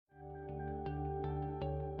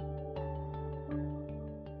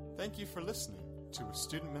Thank you for listening to a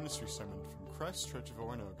student ministry sermon from Christ Church of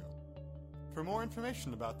Oronogo. For more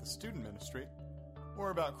information about the student ministry,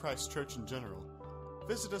 or about Christ Church in general,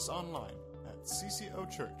 visit us online at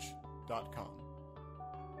ccochurch.com.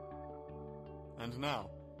 And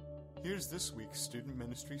now, here's this week's student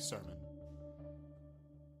ministry sermon.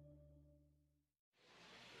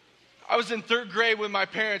 I was in third grade when my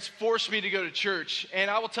parents forced me to go to church,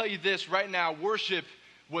 and I will tell you this right now, worship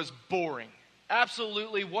was boring.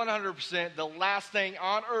 Absolutely 100% the last thing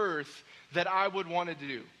on earth that I would want to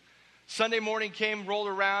do. Sunday morning came, rolled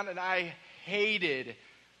around, and I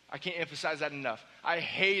can't emphasize that enough, I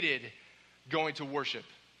hated going to worship.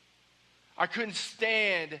 I couldn't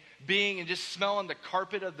stand being and just smelling the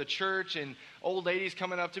carpet of the church and old ladies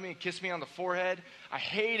coming up to me and kiss me on the forehead. I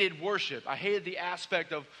hated worship. I hated the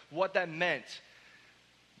aspect of what that meant,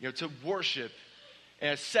 to worship in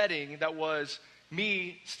a setting that was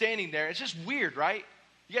me standing there. It's just weird, right?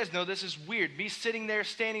 You guys know this is weird. Me sitting there,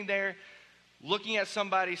 standing there, looking at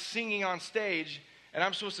somebody singing on stage, and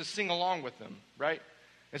I'm supposed to sing along with them, right?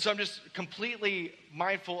 And so I'm just completely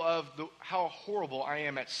mindful of how horrible I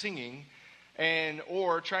am at singing,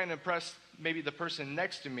 or trying to impress maybe the person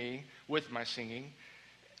next to me with my singing.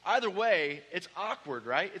 Either way, it's awkward,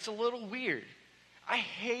 right? It's a little weird. I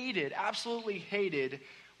absolutely hated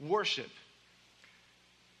worship.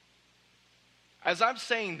 As I'm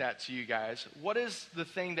saying that to you guys, what is the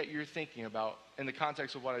thing that you're thinking about in the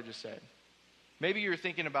context of what I just said? Maybe you're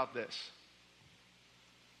thinking about this.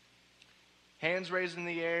 Hands raised in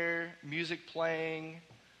the air, music playing,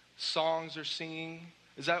 songs are singing.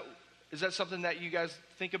 Is that something that you guys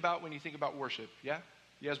think about when you think about worship? Yeah?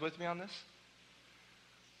 You guys with me on this?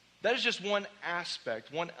 That is just one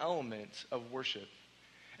aspect, one element of worship.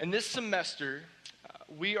 And this semester,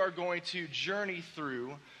 we are going to journey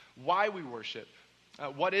through why we worship,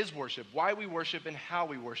 what is worship, why we worship, and how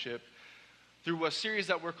we worship through a series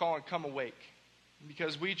that we're calling Come Awake.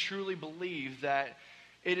 Because we truly believe that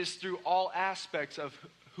it is through all aspects of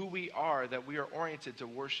who we are that we are oriented to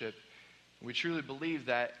worship. We truly believe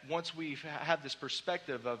that once we have this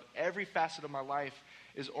perspective of every facet of my life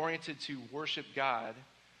is oriented to worship God,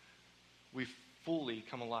 we fully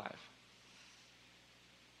come alive.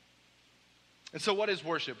 And so what is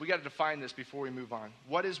worship? We got to define this before we move on.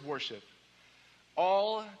 What is worship?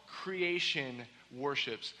 All creation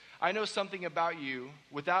worships. I know something about you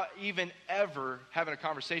without even ever having a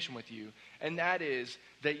conversation with you, and that is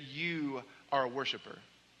that you are a worshiper.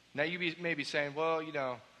 Now you may be saying, well,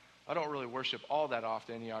 I don't really worship all that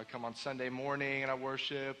often. I come on Sunday morning and I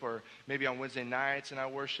worship, or maybe on Wednesday nights and I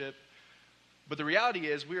worship. But the reality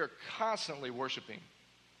is we are constantly worshiping.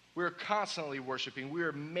 We are constantly worshiping. We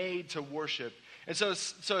are made to worship. And so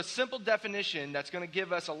a simple definition that's going to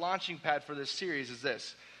give us a launching pad for this series is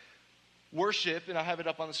this. Worship, and I'll have it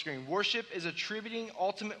up on the screen. Worship is attributing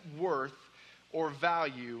ultimate worth or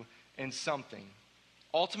value in something.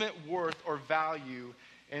 Ultimate worth or value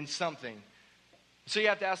in something. So you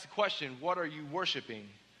have to ask the question, what are you worshiping?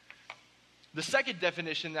 The second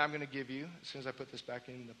definition that I'm going to give you, as soon as I put this back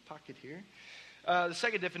in the pocket here, the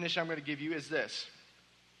second definition I'm going to give you is this.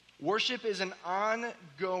 Worship is an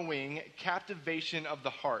ongoing captivation of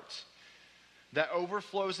the heart that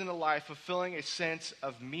overflows into life, fulfilling a sense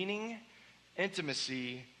of meaning,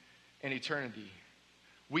 intimacy, and eternity.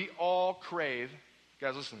 We all crave,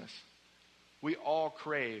 guys, listen to this. We all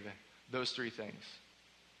crave those three things.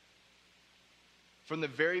 From the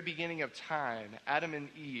very beginning of time, Adam and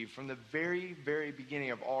Eve, from the very, very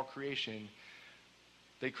beginning of all creation,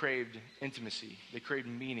 they craved intimacy. They craved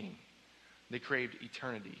meaning. They craved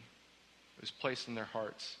eternity. It was placed in their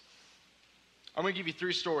hearts. I'm going to give you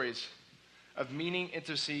three stories of meaning,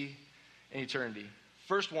 intimacy, and eternity.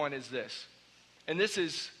 First one is this. And this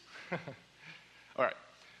is, all right.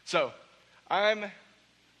 So I'm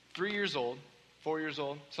 3 years old, 4 years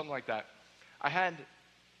old, something like that. I had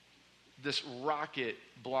this rocket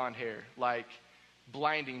blonde hair, like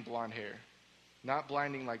blinding blonde hair. Not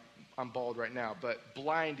blinding like I'm bald right now, but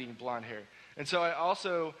blinding blonde hair. And so I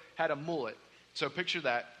also had a mullet. So picture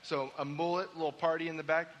that. So a mullet, little party in the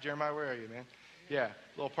back. Jeremiah, where are you, man? Yeah,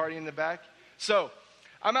 little party in the back. So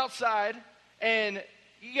I'm outside, and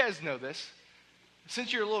you guys know this.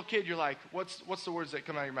 Since you're a little kid, you're like, what's the words that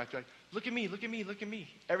come out of your mouth? You're like, look at me, look at me, look at me.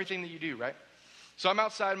 Everything that you do, right? So I'm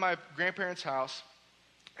outside my grandparents' house,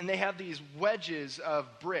 and they have these wedges of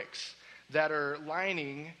bricks that are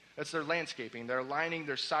lining, that's their landscaping. They're lining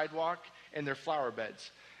their sidewalk and their flower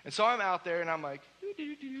beds. And so I'm out there, and I'm like,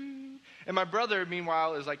 doo-doo-doo. And my brother,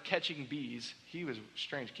 meanwhile, is like catching bees. He was a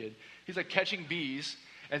strange kid. He's like catching bees.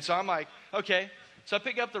 And so I'm like, okay. So I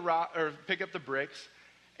pick up the bricks,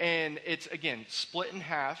 And it's, again, split in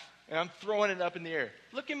half, and I'm throwing it up in the air.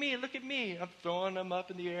 Look at me, look at me. I'm throwing them up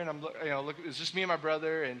in the air, and I'm, look, it's just me and my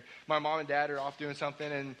brother, and my mom and dad are off doing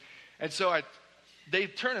something. And so they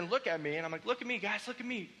turn and look at me, and I'm like, look at me, guys, look at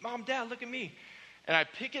me. Mom, Dad, look at me. And I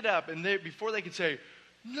pick it up, and before they can say,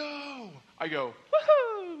 no, I go,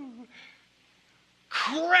 woohoo!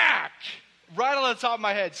 Crack! Right on the top of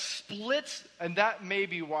my head, splits, and that may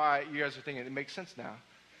be why you guys are thinking, it makes sense now.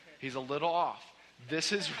 He's a little off.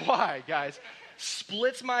 This is why, guys.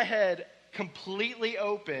 Splits my head completely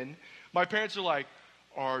open. My parents are like,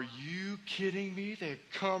 are you kidding me? They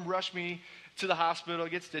come rush me to the hospital,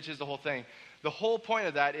 get stitches, the whole thing. The whole point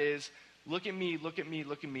of that is, look at me, look at me,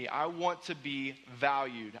 look at me. I want to be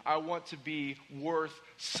valued. I want to be worth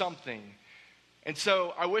something. And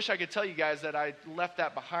so I wish I could tell you guys that I left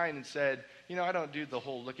that behind and said, I don't do the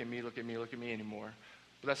whole look at me, look at me, look at me anymore.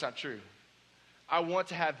 But that's not true. I want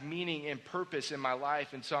to have meaning and purpose in my life,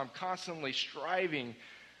 and so I'm constantly striving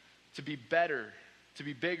to be better, to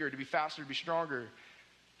be bigger, to be faster, to be stronger.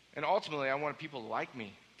 And ultimately, I want people to like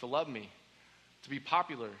me, to love me, to be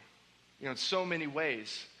popular, in so many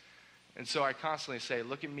ways. And so I constantly say,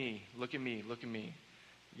 look at me, look at me, look at me.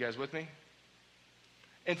 You guys with me?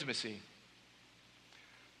 Intimacy.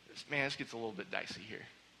 Man, this gets a little bit dicey here.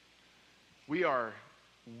 We are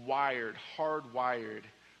hardwired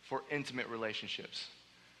for intimate relationships.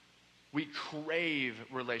 We crave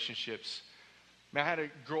relationships. Man, I had a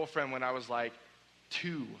girlfriend when I was like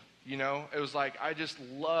 2, It was like I just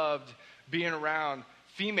loved being around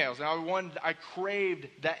females. And I craved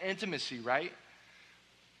that intimacy, right?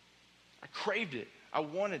 I craved it. I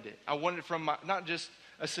wanted it. I wanted it from not just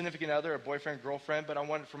a significant other, a boyfriend, girlfriend, but I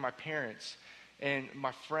wanted it from my parents and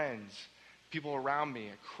my friends, people around me.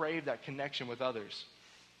 I craved that connection with others.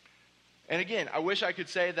 And again, I wish I could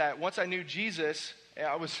say that once I knew Jesus,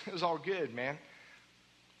 it was all good, man.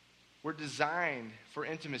 We're designed for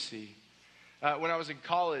intimacy. When I was in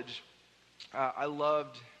college, I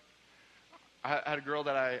had a girl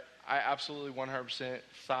that I absolutely 100%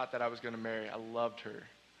 thought that I was going to marry. I loved her.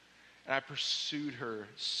 And I pursued her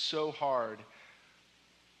so hard,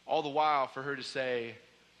 all the while for her to say,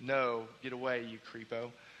 no, get away, you creepo.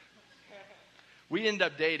 We ended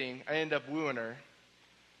up dating. I ended up wooing her.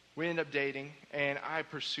 We ended up dating, and I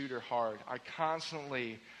pursued her hard. I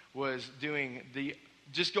constantly was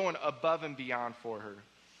just going above and beyond for her.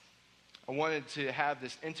 I wanted to have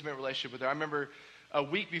this intimate relationship with her. I remember a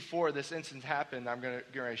week before this incident happened, I'm going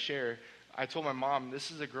to share, I told my mom,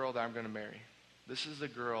 this is a girl that I'm going to marry. This is the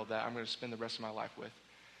girl that I'm going to spend the rest of my life with.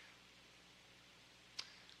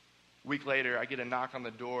 A week later, I get a knock on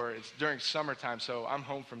the door. It's during summertime, so I'm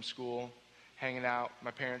home from school, hanging out at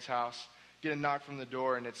my parents' house. Get a knock from the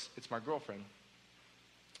door, and it's my girlfriend.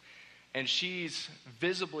 And she's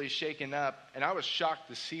visibly shaken up, and I was shocked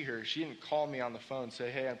to see her. She didn't call me on the phone and say,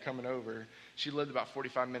 hey, I'm coming over. She lived about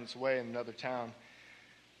 45 minutes away in another town.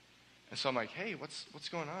 And so I'm like, hey, what's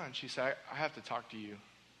going on? She said, I have to talk to you.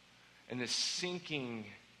 And this sinking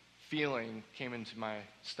feeling came into my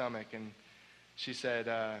stomach, and she said,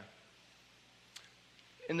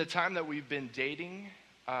 in the time that we've been dating,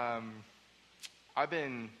 I've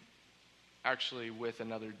been actually with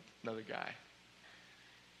another guy.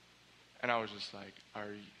 And I was just like,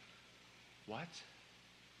 what?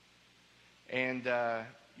 And,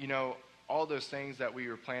 all those things that we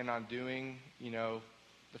were planning on doing,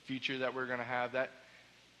 the future that we're going to have,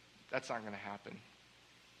 that's not going to happen.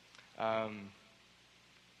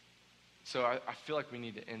 So I feel like we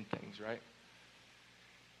need to end things, right?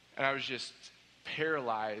 And I was just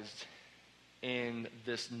paralyzed in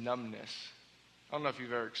this numbness. I don't know if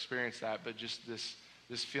you've ever experienced that, but just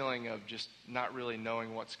this feeling of just not really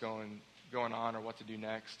knowing what's going on or what to do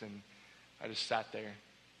next. And I just sat there.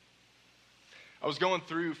 I was going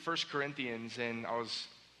through 1 Corinthians, and I was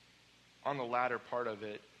on the latter part of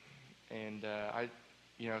it. And I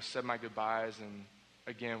said my goodbyes, and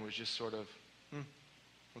again was just sort of,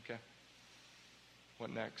 okay, what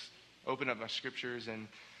next? Open up my scriptures, and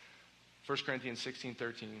 1 Corinthians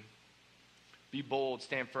 16:13. Be bold,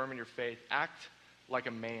 stand firm in your faith, act like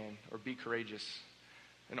a man, or be courageous.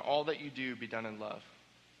 And all that you do, be done in love.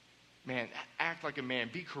 Man, act like a man,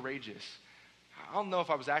 be courageous. I don't know if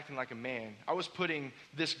I was acting like a man. I was putting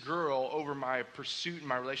this girl over my pursuit and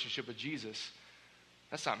my relationship with Jesus.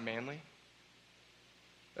 That's not manly.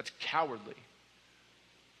 That's cowardly.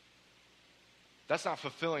 That's not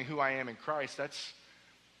fulfilling who I am in Christ.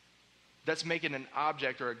 That's making an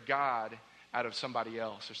object or a god out of somebody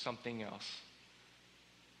else or something else.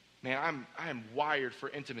 Man, I am wired for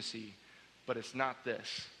intimacy, but it's not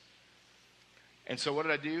this. And so what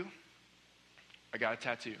did I do? I got a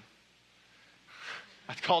tattoo.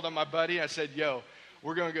 I called on my buddy. I said, yo,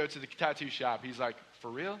 we're going to go to the tattoo shop. He's like,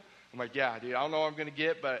 for real? I'm like, yeah, dude, I don't know what I'm going to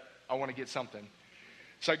get, but I want to get something.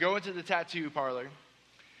 So I go into the tattoo parlor,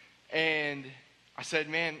 and I said,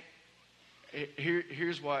 man,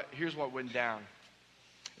 here's what went down.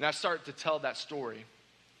 And I start to tell that story.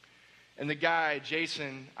 And the guy,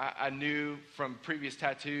 Jason, I knew from previous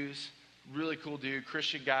tattoos, really cool dude,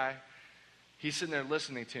 Christian guy. He's sitting there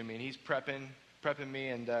listening to me, and he's prepping me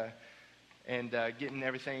and getting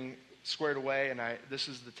everything squared away. And this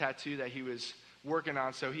is the tattoo that he was working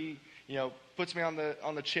on. So he, puts me on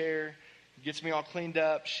the chair, gets me all cleaned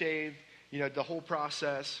up, shaved, the whole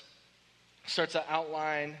process. Starts to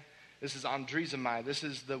outline. This is Andrizamai. This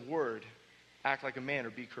is the word, act like a man or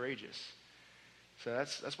be courageous. So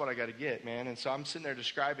that's what I got to get, man. And so I'm sitting there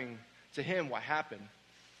describing to him what happened.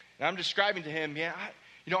 And I'm describing to him,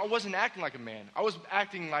 I wasn't acting like a man. I was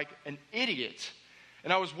acting like an idiot.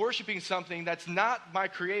 And I was worshiping something that's not my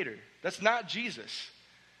creator. That's not Jesus.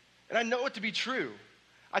 And I know it to be true.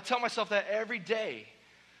 I tell myself that every day.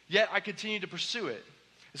 Yet I continue to pursue it.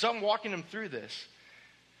 And so I'm walking him through this.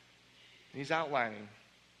 And he's outlining.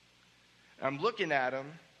 And I'm looking at him.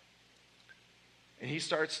 And he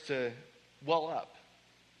starts to well up.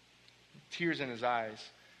 Tears in his eyes.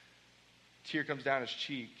 Tear comes down his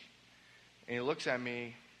cheek. And he looks at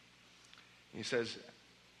me. And he says,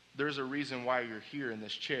 there's a reason why you're here in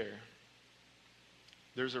this chair.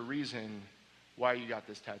 There's a reason why you got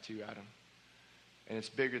this tattoo, Adam. And it's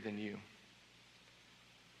bigger than you.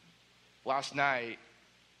 Last night,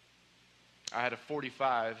 I had a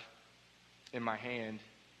 .45 in my hand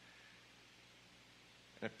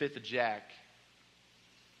and a fifth of Jack,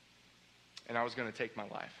 and I was going to take my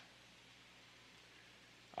life.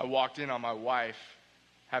 I walked in on my wife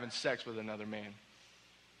having sex with another man,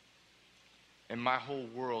 and my whole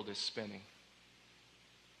world is spinning.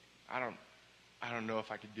 I don't know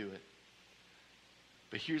if I could do it.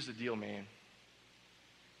 But here's the deal, man.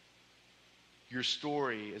 Your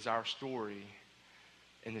story is our story,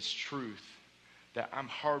 and it's truth that I'm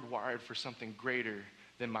hardwired for something greater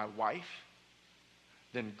than my wife,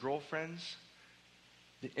 than girlfriends.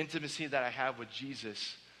 The intimacy that I have with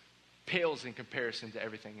Jesus pales in comparison to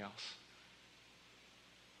everything else.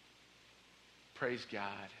 Praise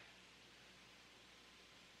God.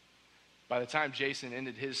 By the time Jason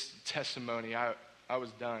ended his testimony, I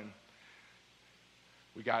was done.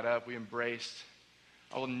 We got up, we embraced.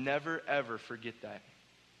 I will never, ever forget that.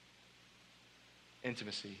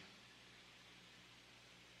 Intimacy.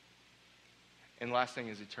 And last thing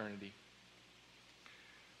is eternity.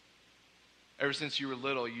 Ever since you were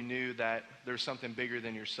little, you knew that there's something bigger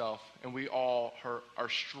than yourself. And we all are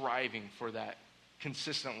striving for that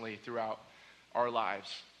consistently throughout our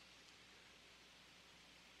lives.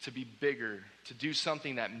 To be bigger, to do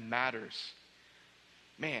something that matters.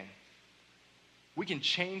 Man, we can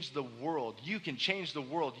change the world. You can change the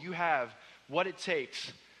world. You have what it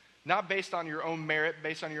takes, not based on your own merit,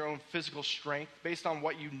 based on your own physical strength, based on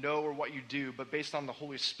what you know or what you do, but based on the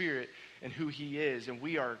Holy Spirit and who He is. And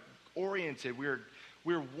we are oriented.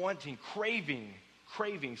 We're wanting,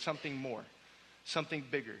 craving something more, something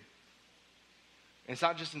bigger. And it's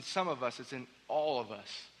not just in some of us, it's in all of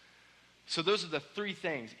us. So those are the three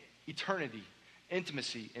things: eternity,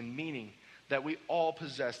 intimacy, and meaning that we all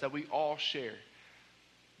possess, that we all share.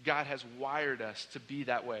 God has wired us to be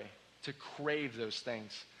that way, to crave those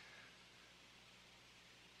things.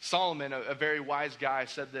 Solomon, a very wise guy,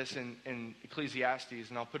 said this in Ecclesiastes,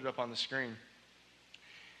 and I'll put it up on the screen.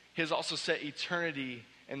 He has also set eternity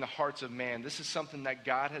in the hearts of man. This is something that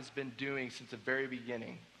God has been doing since the very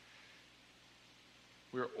beginning.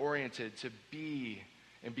 We're oriented to be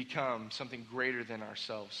and become something greater than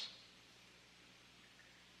ourselves.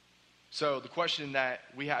 So the question that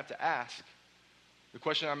we have to ask, the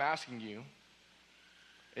question I'm asking you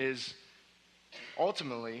is,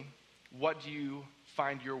 ultimately, what do you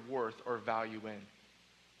find your worth or value in?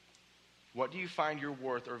 What do you find your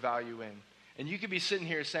worth or value in? And you could be sitting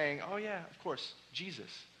here saying, oh yeah, of course,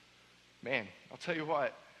 Jesus. Man, I'll tell you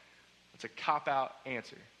what, it's a cop-out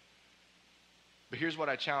answer. But here's what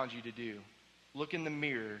I challenge you to do. Look in the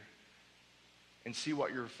mirror and see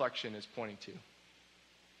what your reflection is pointing to.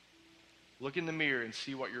 Look in the mirror and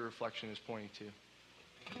see what your reflection is pointing to.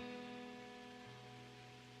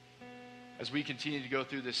 As we continue to go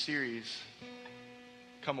through this series,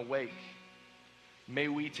 Come Awake, may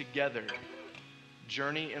we together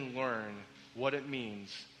journey and learn what it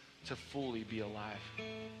means to fully be alive,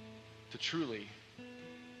 to truly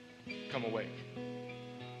come awake.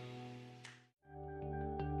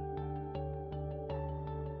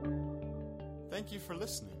 Thank you for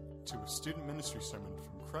listening to a student ministry sermon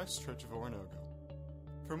from Christ Church of Oronogo.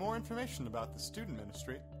 For more information about the student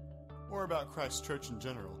ministry or about Christ Church in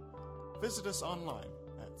general, visit us online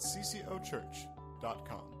at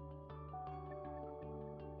ccochurch.com.